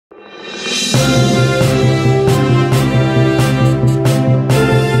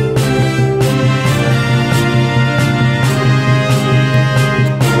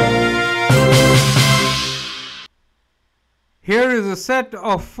is a set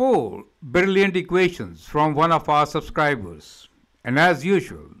of 4 brilliant equations from one of our subscribers. And as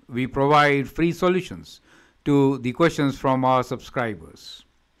usual, we provide free solutions to the questions from our subscribers.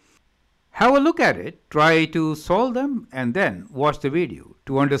 Have a look at it, try to solve them, and then watch the video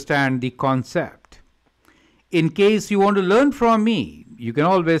to understand the concept. In case you want to learn from me, you can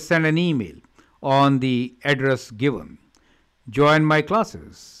always send an email on the address given. Join my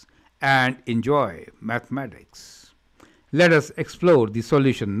classes and enjoy mathematics. Let us explore the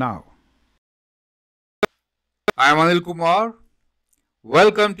solution now. I am Anil Kumar.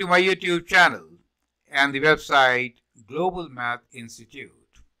 Welcome to my YouTube channel and the website Global Math Institute.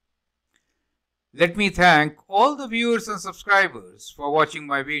 Let me thank all the viewers and subscribers for watching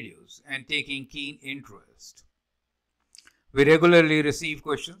my videos and taking keen interest. We regularly receive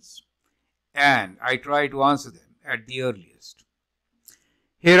questions and I try to answer them at the earliest.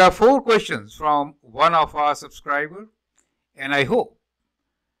 Here are 4 questions from one of our subscribers, and I hope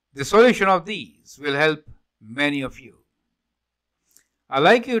the solution of these will help many of you. I'd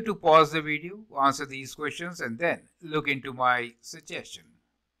like you to pause the video, answer these questions, and then look into my suggestion.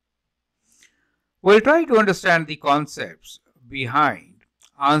 We'll try to understand the concepts behind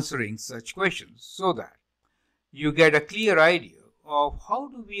answering such questions so that you get a clear idea of how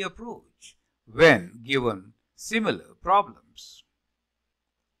do we approach when given similar problems.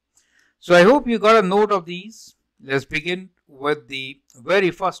 So I hope you got a note of these. Let's begin with the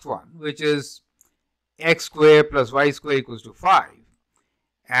very first one, which is x squared plus y squared equals to 5.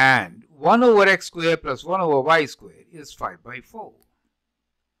 And 1 over x squared plus 1 over y squared is 5 by 4.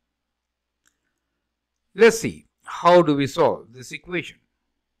 Let's see, how do we solve this equation?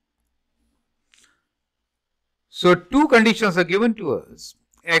 So 2 conditions are given to us,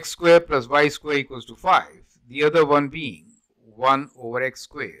 x squared plus y squared equals to 5, the other one being 1 over x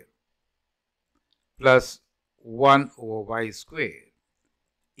squared plus 1 over y squared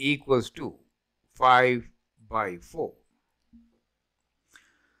equals to 5 by 4.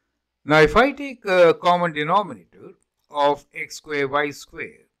 Now if I take a common denominator of x squared y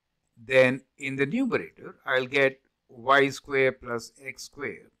squared, then in the numerator I'll get y squared plus x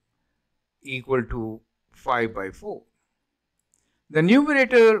squared equal to 5 by 4. The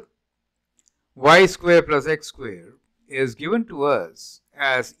numerator y squared plus x squared is given to us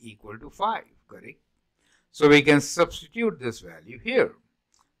as equal to 5, correct? So we can substitute this value here.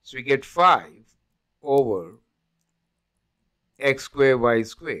 So we get 5 over x squared y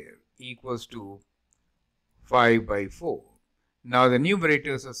squared equals to 5 by 4. Now the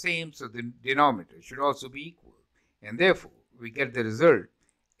numerators are same, so the denominator should also be equal. And therefore, we get the result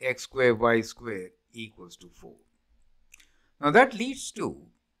x squared y squared equals to 4. Now that leads to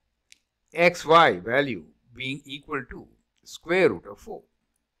xy value being equal to square root of 4.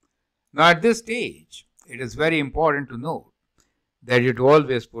 Now at this stage, it is very important to note that you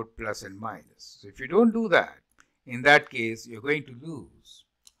always put plus and minus. So if you don't do that, in that case, you're going to lose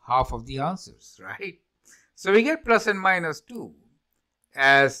half of the answers, right? So we get plus and minus 2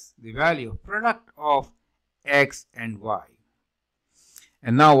 as the value of product of x and y.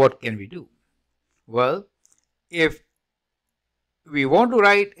 And now what can we do? Well, if we want to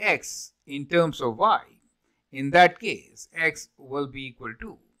write x in terms of y, in that case, x will be equal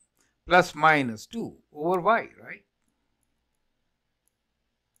to plus minus 2 over y, right?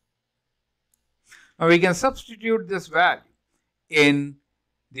 Now we can substitute this value in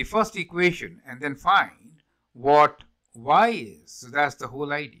the first equation and then find what y is. So that's the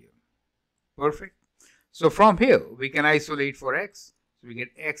whole idea. Perfect. So from here, we can isolate for x. So we get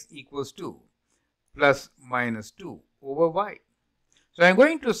x equals to plus minus 2 over y. So I'm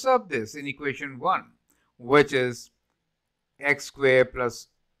going to sub this in equation 1, which is x squared plus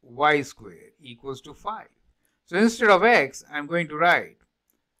y squared equals to 5. So instead of x, I'm going to write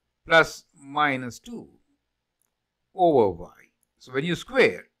plus minus 2 over y. So when you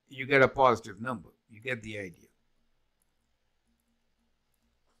square, you get a positive number. You get the idea.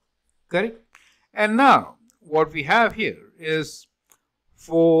 Correct? And now, what we have here is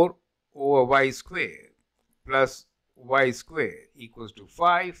 4 over y squared plus y squared equals to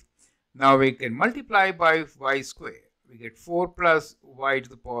 5. Now we can multiply by y squared. We get 4 plus y to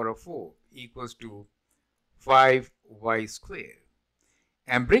the power of 4 equals to 5y squared.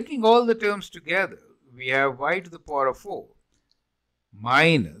 And bringing all the terms together, we have y to the power of 4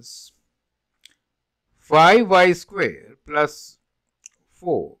 minus 5y squared plus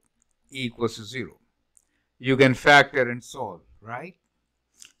 4 equals to 0. You can factor and solve, right?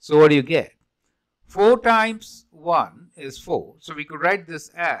 So what do you get? 4 times 1 is 4. So we could write this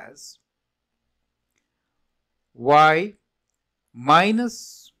as y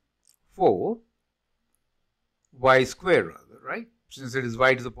minus 4 y square rather, right? since it is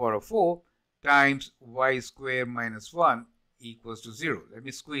y to the power of 4, times y square minus 1 equals to 0. Let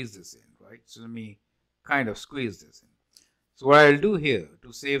me squeeze this in, right? So let me kind of squeeze this in. So what I'll do here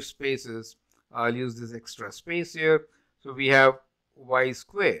to save spaces, I'll use this extra space here. So we have y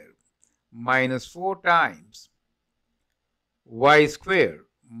squared minus 4 times y squared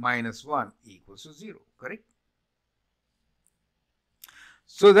minus 1 equals to 0, correct?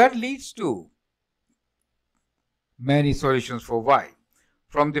 So that leads to many solutions for y.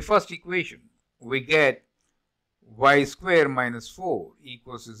 From the first equation, we get y squared minus 4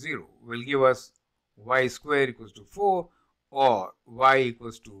 equals to 0 will give us y squared equals to 4 or y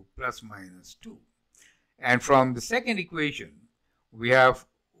equals to plus minus 2. And from the second equation, we have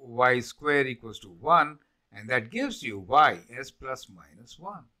y squared equals to 1, and that gives you y as plus minus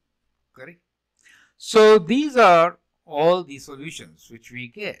 1, correct? So these are all the solutions which we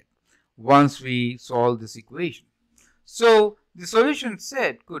get once we solve this equation. So the solution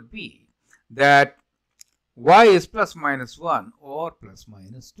set could be that y is plus minus 1 or plus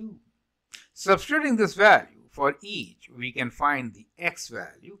minus 2. Substituting this value for each, we can find the x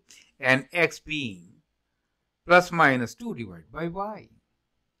value, and x being plus minus 2 divided by y,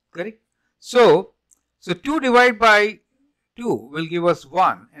 correct? So 2 divided by 2 will give us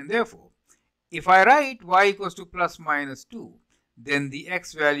 1, and therefore, if I write y equals to plus minus 2, then the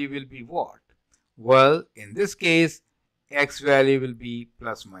x value will be what? Well, in this case, x value will be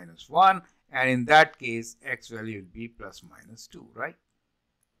plus minus 1, and in that case, x value will be plus minus 2, right?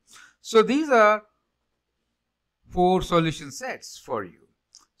 So these are 4 solution sets for you.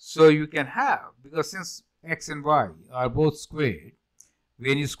 So you can have, because since x and y are both squared,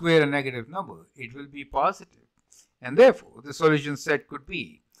 when you square a negative number, it will be positive. And therefore, the solution set could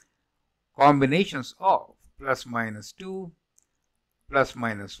be combinations of plus minus 2, plus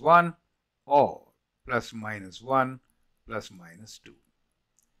minus 1, or plus minus 1, plus minus 2.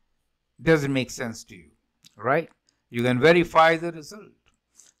 Does it make sense to you? Right? You can verify the result.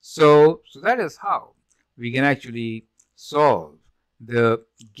 So that is how we can actually solve the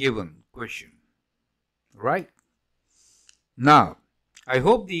given question. Right? Now, I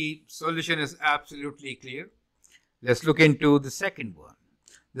hope the solution is absolutely clear. Let's look into the second one.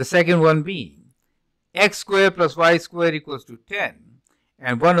 The second one being x squared plus y squared equals to 10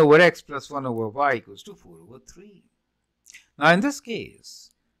 and 1 over x plus 1 over y equals to 4 over 3. Now in this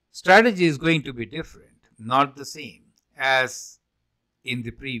case, strategy is going to be different, not the same as in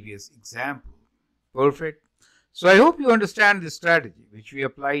the previous example. Perfect. So I hope you understand the strategy which we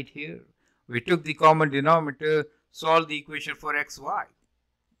applied here. We took the common denominator, solved the equation for xy.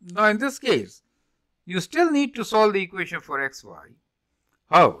 Now in this case, you still need to solve the equation for xy.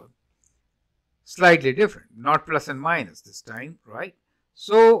 However, slightly different, not plus and minus this time, right?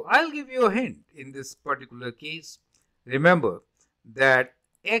 So I'll give you a hint in this particular case. Remember that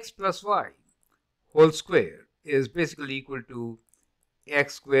x plus y whole square is basically equal to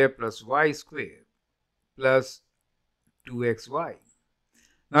x squared plus y squared plus 2xy.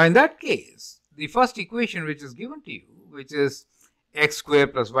 Now in that case, the first equation which is given to you, which is x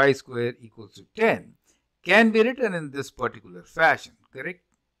squared plus y squared equals to 10, can be written in this particular fashion, correct?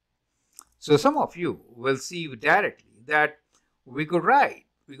 So some of you will see directly that we could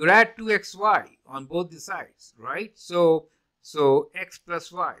add 2xy on both the sides, right? So x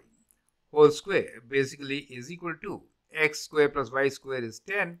plus y whole square basically is equal to x squared plus y squared is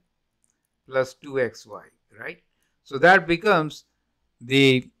 10 plus 2xy, right? So that becomes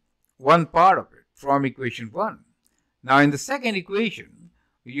the one part of it from equation 1. Now in the second equation,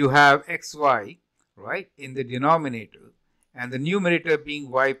 you have xy, right, in the denominator, and the numerator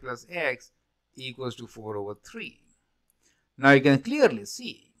being y plus x equals to 4 over 3. Now you can clearly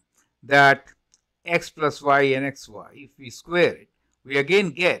see that x plus y and xy, if we square it, we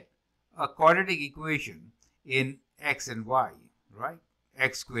again get a quadratic equation in x and y, right?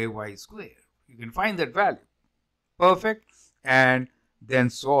 X squared, y squared. You can find that value. Perfect. And then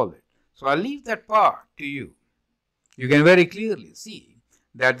solve it. So I'll leave that part to you. You can very clearly see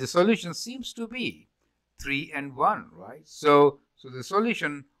that the solution seems to be 3 and 1, right? So the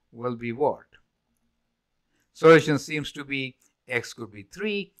solution will be what? Solution seems to be x could be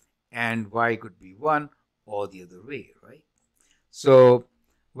 3 and y could be 1 or the other way, right? So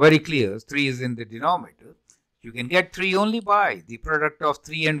very clear, 3 is in the denominator. You can get 3 only by the product of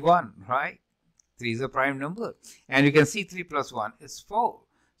 3 and 1, right? 3 is a prime number. And you can see 3 plus 1 is 4.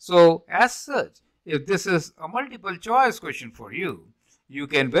 So as such, if this is a multiple choice question for you, you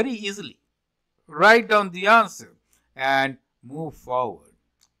can very easily write down the answer and move forward.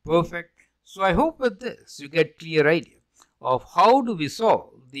 Perfect. So I hope with this you get clear idea of how do we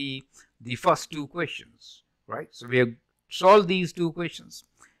solve the first two questions, right? So we have solve these two questions.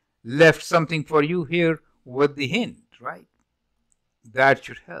 Left something for you here with the hint, right? That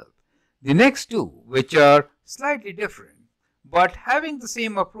should help. The next two, which are slightly different, but having the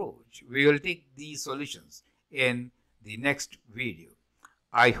same approach, we will take these solutions in the next video.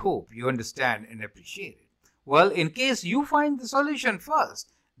 I hope you understand and appreciate it. Well, in case you find the solution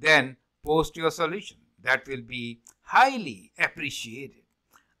first, then post your solution. That will be highly appreciated.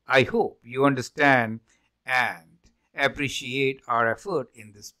 I hope you understand and appreciate our effort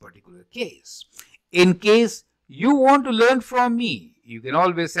in this particular case. In case you want to learn from me, you can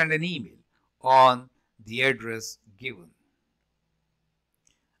always send an email on the address given.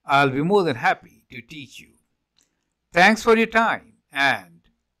 I'll be more than happy to teach you. Thanks for your time and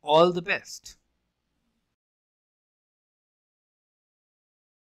all the best.